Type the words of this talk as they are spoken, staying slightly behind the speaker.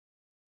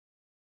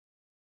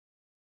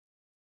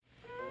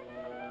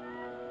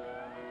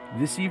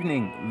This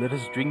evening, let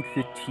us drink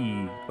the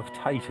tea of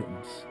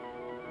Titans.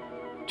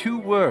 Two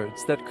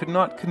words that could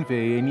not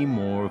convey any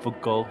more of a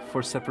gulf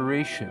or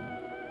separation,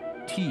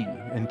 tea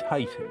and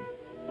Titan.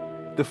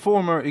 The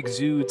former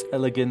exudes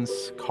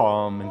elegance,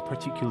 calm, and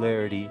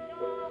particularity,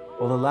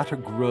 while the latter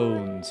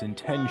groans in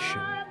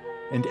tension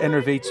and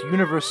enervates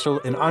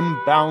universal and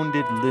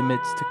unbounded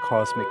limits to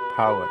cosmic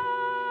power.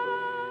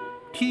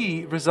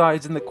 Tea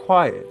resides in the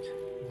quiet,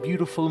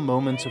 beautiful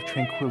moments of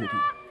tranquility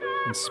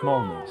and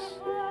smallness,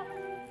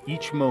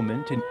 each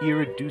moment an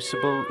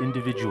irreducible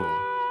individual,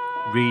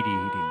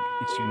 radiating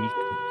its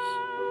uniqueness.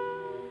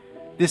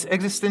 This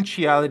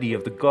existentiality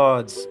of the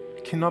gods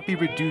cannot be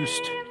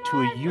reduced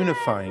to a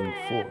unifying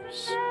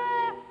force,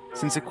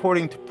 since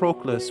according to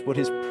Proclus, what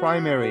is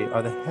primary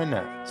are the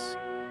henats,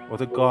 or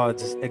the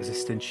gods'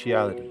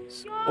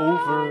 existentialities,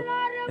 over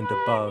and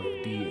above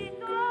being,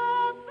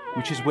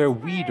 which is where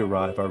we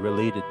derive our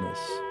relatedness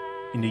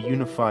in the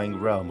unifying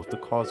realm of the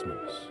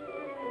cosmos.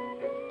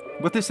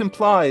 What this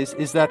implies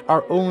is that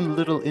our own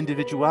little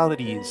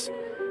individualities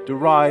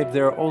derive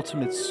their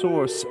ultimate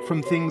source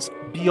from things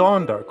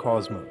beyond our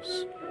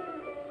cosmos,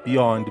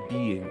 beyond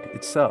being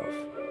itself.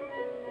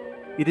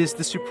 It is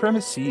the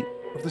supremacy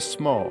of the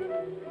small,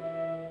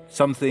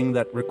 something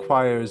that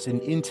requires an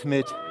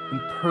intimate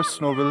and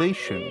personal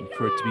relation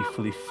for it to be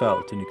fully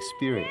felt and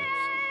experienced.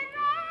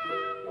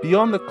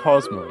 Beyond the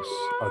cosmos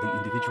are the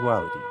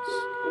individualities,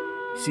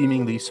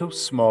 seemingly so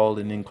small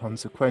and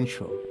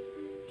inconsequential,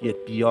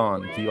 yet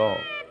beyond the all.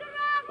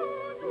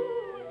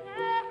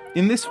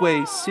 In this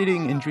way,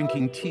 sitting and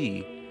drinking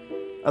tea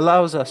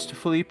allows us to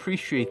fully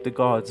appreciate the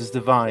gods as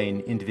divine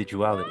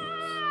individualities,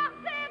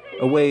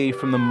 away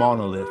from the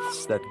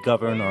monoliths that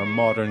govern our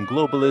modern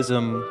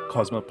globalism,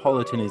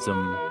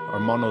 cosmopolitanism, our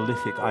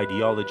monolithic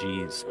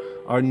ideologies,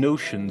 our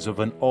notions of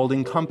an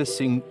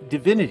all-encompassing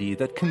divinity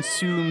that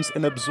consumes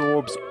and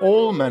absorbs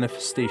all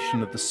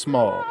manifestation of the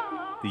small,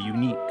 the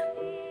unique,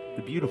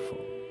 the beautiful.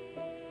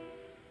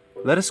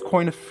 Let us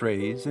coin a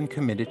phrase and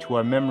commit it to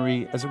our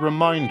memory as a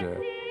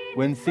reminder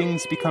when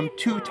things become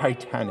too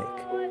titanic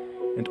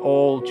and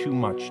all too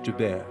much to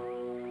bear.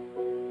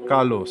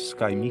 Kalos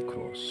kai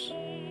mikros.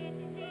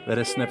 Let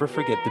us never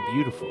forget the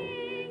beautiful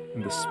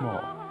and the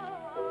small.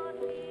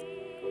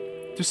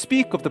 To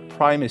speak of the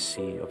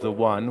primacy of the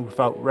one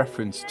without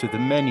reference to the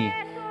many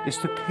is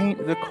to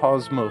paint the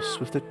cosmos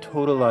with the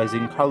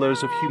totalizing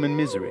colors of human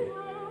misery,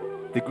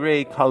 the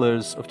gray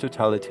colors of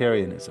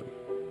totalitarianism.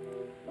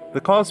 The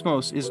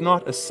cosmos is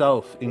not a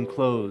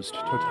self-enclosed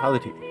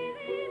totality.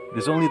 It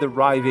is only the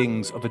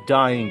writhings of a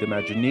dying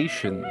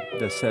imagination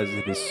that says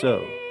it is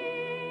so.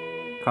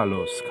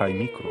 Kalos kai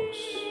mikros.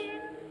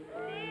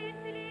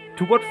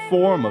 To what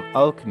form of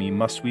alchemy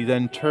must we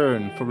then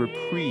turn for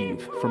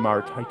reprieve from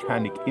our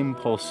titanic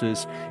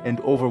impulses and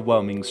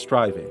overwhelming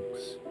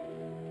strivings?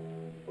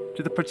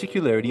 To the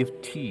particularity of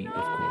tea,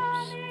 of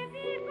course.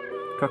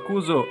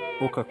 Kakuzo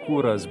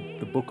Okakura's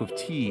The Book of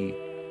Tea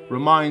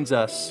reminds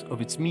us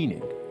of its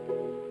meaning,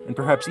 and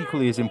perhaps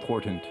equally as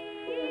important,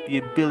 the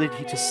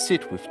ability to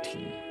sit with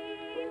tea,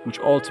 which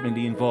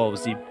ultimately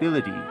involves the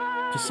ability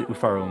to sit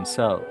with our own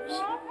selves.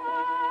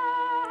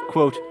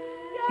 Quote,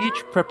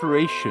 each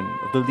preparation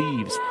of the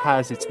leaves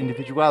has its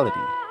individuality,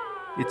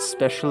 its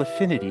special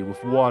affinity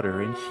with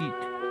water and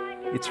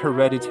heat, its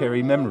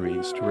hereditary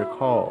memories to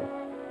recall,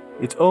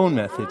 its own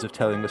methods of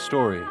telling a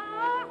story.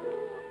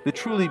 The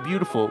truly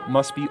beautiful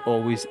must be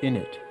always in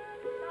it.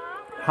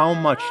 How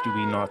much do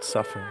we not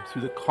suffer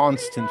through the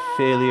constant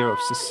failure of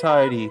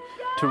society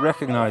to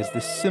recognize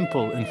this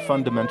simple and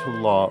fundamental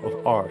law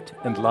of art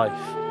and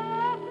life?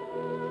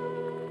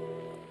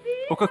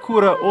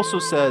 Okakura also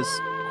says,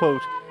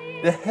 quote,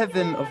 the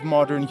heaven of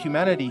modern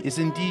humanity is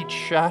indeed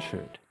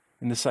shattered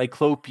in the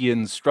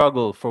cyclopean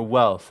struggle for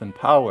wealth and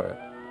power.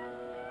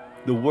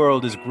 The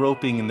world is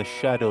groping in the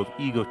shadow of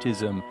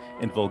egotism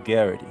and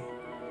vulgarity.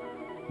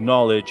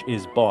 Knowledge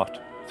is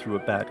bought through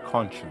a bad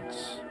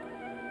conscience.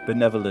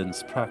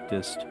 Benevolence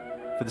practiced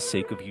for the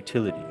sake of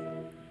utility.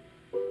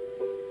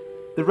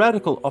 The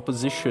radical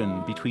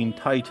opposition between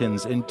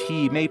Titans and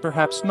tea may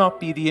perhaps not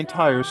be the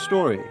entire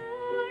story,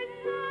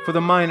 for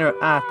the minor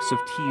acts of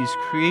tea's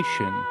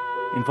creation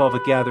involve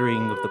a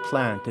gathering of the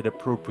plant at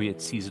appropriate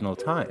seasonal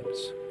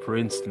times, for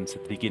instance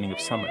at the beginning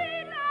of summer,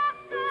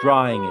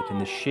 drying it in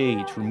the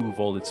shade to remove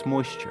all its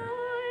moisture,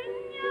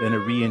 then a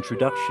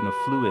reintroduction of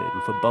fluid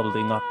with a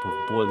bubbling up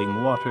of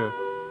boiling water,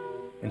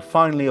 and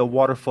finally a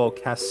waterfall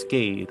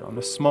cascade on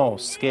a small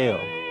scale,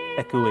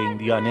 echoing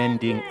the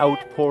unending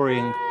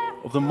outpouring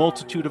of the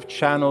multitude of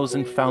channels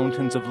and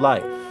fountains of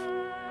life.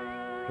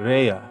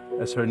 Rhea,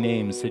 as her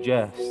name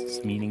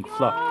suggests, meaning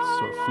flux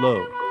or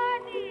flow,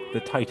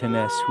 the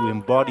Titaness who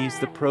embodies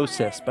the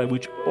process by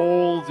which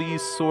all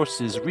these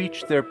sources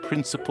reach their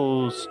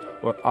principles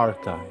or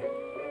archi.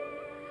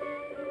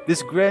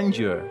 This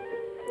grandeur,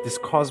 this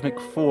cosmic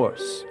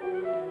force,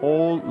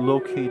 all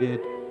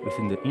located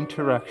within the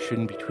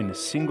interaction between a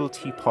single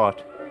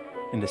teapot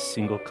and a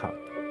single cup.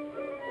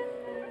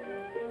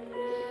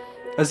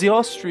 As the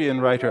Austrian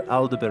writer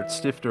Adalbert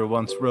Stifter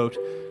once wrote,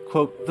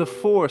 quote, "The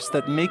force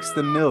that makes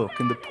the milk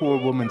in the poor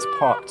woman's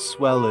pot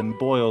swell and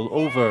boil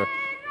over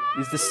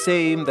is the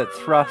same that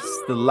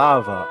thrusts the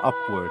lava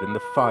upward in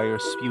the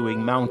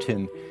fire-spewing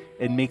mountain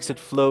and makes it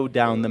flow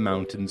down the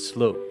mountain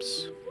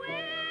slopes."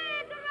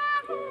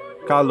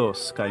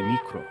 Kalos kai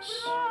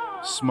mikros,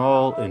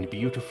 small and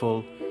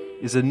beautiful,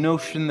 is a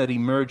notion that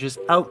emerges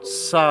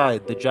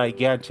outside the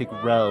gigantic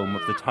realm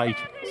of the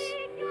Titans.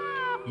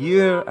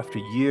 Year after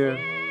year,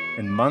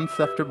 and month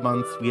after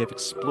month, we have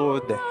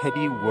explored the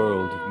heady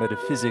world of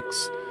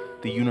metaphysics,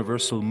 the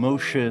universal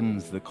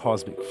motions, the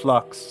cosmic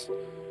flux.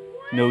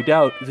 No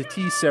doubt, the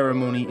tea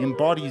ceremony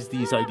embodies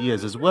these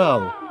ideas as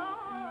well.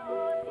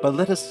 But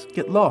let us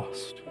get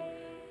lost,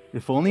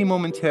 if only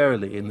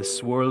momentarily, in the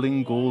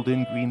swirling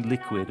golden-green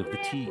liquid of the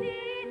tea,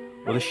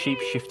 or the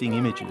shape-shifting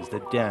images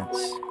that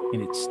dance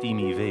in its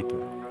steamy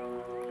vapor.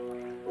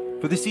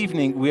 For this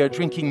evening, we are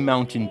drinking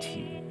mountain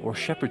tea, or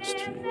shepherd's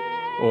tea,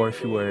 or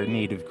if you were a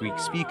native Greek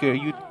speaker,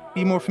 you'd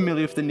be more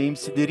familiar with the name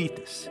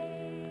sideritis.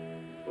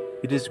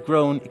 It is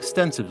grown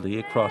extensively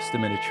across the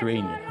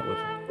Mediterranean,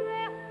 however.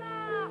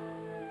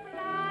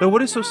 But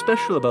what is so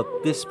special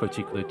about this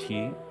particular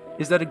tea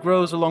is that it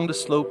grows along the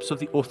slopes of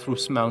the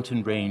Othrus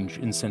mountain range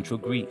in central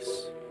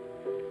Greece,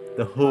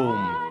 the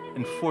home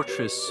and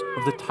fortress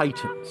of the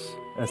Titans,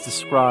 as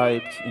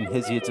described in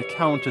Hesiod's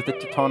account of the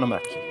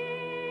Titanomachy.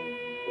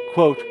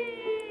 Quote,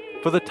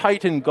 "For the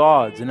Titan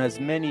gods, and as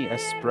many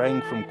as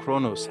sprang from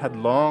Kronos, had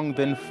long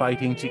been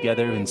fighting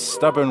together in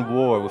stubborn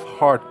war with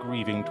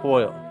heart-grieving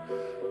toil,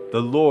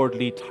 the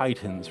lordly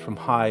Titans from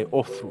high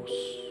Othrus.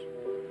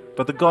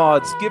 But the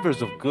gods,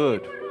 givers of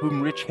good,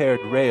 whom rich-haired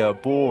Rhea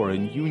bore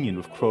in union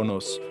with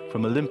Kronos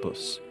from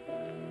Olympus,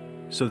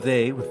 so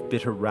they, with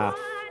bitter wrath,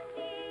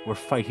 were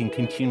fighting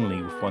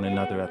continually with one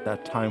another at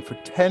that time for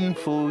 10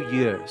 full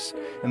years,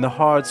 and the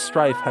hard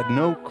strife had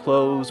no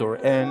close or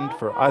end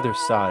for either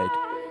side,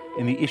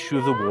 and the issue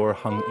of the war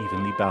hung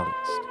evenly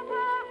balanced.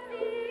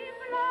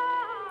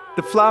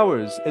 The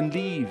flowers and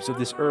leaves of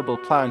this herbal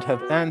plant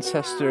have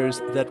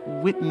ancestors that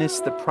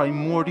witnessed the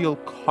primordial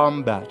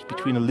combat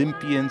between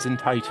Olympians and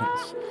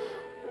Titans.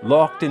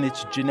 Locked in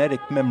its genetic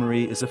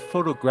memory is a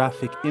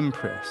photographic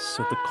impress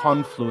of the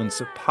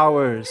confluence of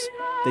powers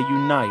that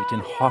unite in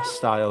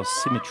hostile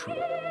symmetry,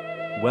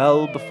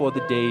 well before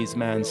the days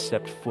man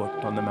stepped foot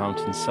on the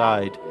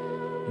mountainside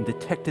and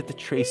detected the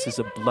traces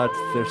of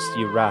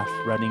bloodthirsty wrath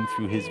running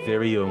through his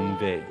very own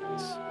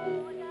veins.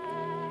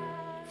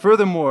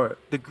 Furthermore,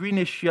 the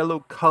greenish-yellow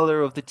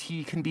color of the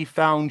tea can be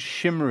found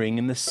shimmering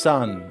in the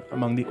sun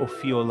among the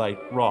ophiolite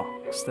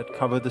rocks that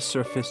cover the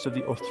surface of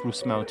the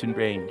Othrus mountain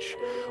range.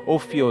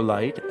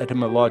 Ophiolite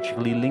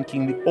etymologically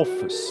linking the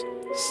ophis,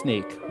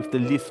 snake, with the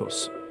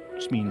lithos,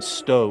 which means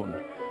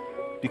stone,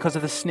 because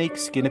of the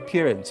snakeskin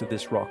appearance of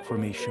this rock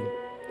formation.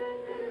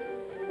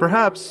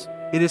 Perhaps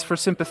it is for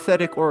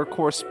sympathetic or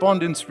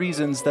correspondence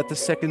reasons that the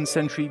 2nd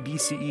century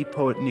BCE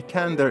poet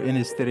Nicander in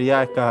his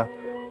Theriaca,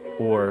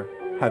 or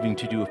having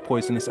to do with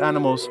poisonous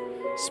animals,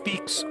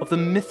 speaks of the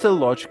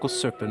mythological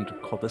serpent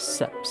called the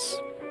Seps.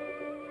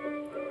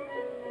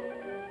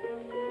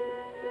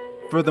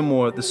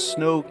 Furthermore, the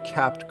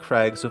snow-capped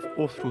crags of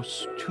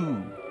Othrus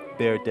too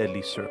bear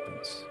deadly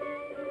serpents,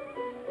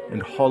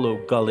 and hollow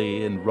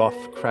gully and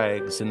rough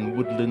crags and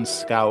woodland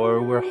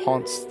scour where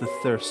haunts the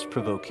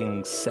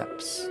thirst-provoking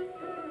Seps.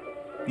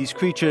 These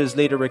creatures,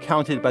 later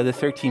recounted by the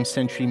 13th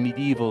century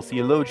medieval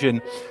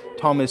theologian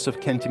Thomas of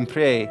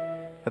Cantimpré,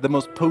 had the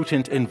most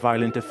potent and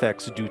violent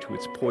effects due to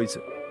its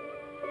poison.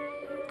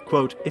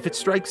 Quote, "If it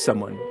strikes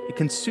someone, it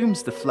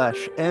consumes the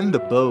flesh and the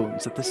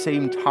bones at the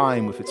same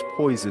time with its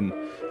poison,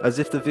 as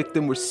if the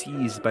victim were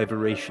seized by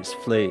voracious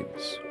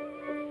flames."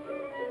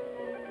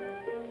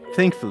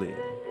 Thankfully,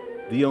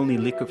 the only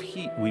lick of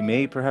heat we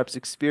may perhaps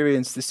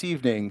experience this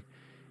evening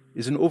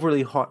is an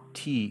overly hot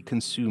tea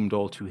consumed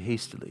all too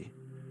hastily,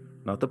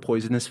 not the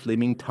poisonous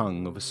flaming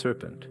tongue of a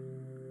serpent.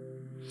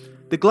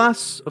 The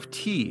glass of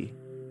tea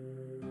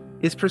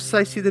is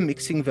precisely the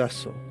mixing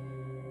vessel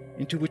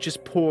into which is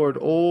poured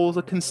all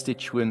the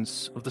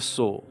constituents of the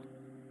soul,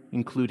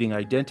 including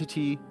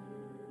identity,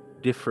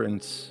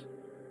 difference,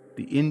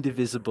 the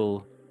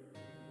indivisible,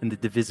 and the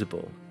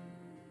divisible.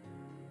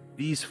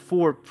 These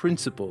 4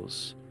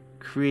 principles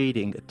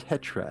creating a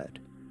tetrad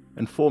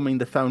and forming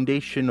the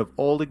foundation of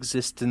all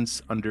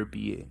existence under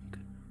being.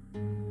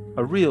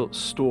 A real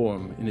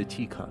storm in a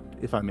teacup,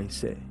 if I may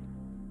say.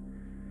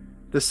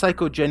 The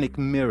psychogenic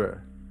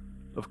mirror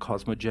of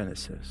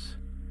cosmogenesis.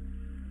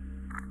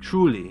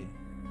 Truly,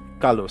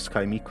 kalos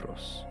kai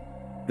mikros,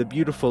 the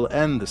beautiful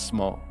and the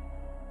small,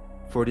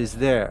 for it is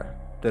there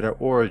that our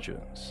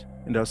origins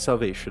and our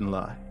salvation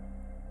lie.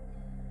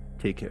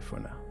 Take care for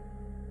now.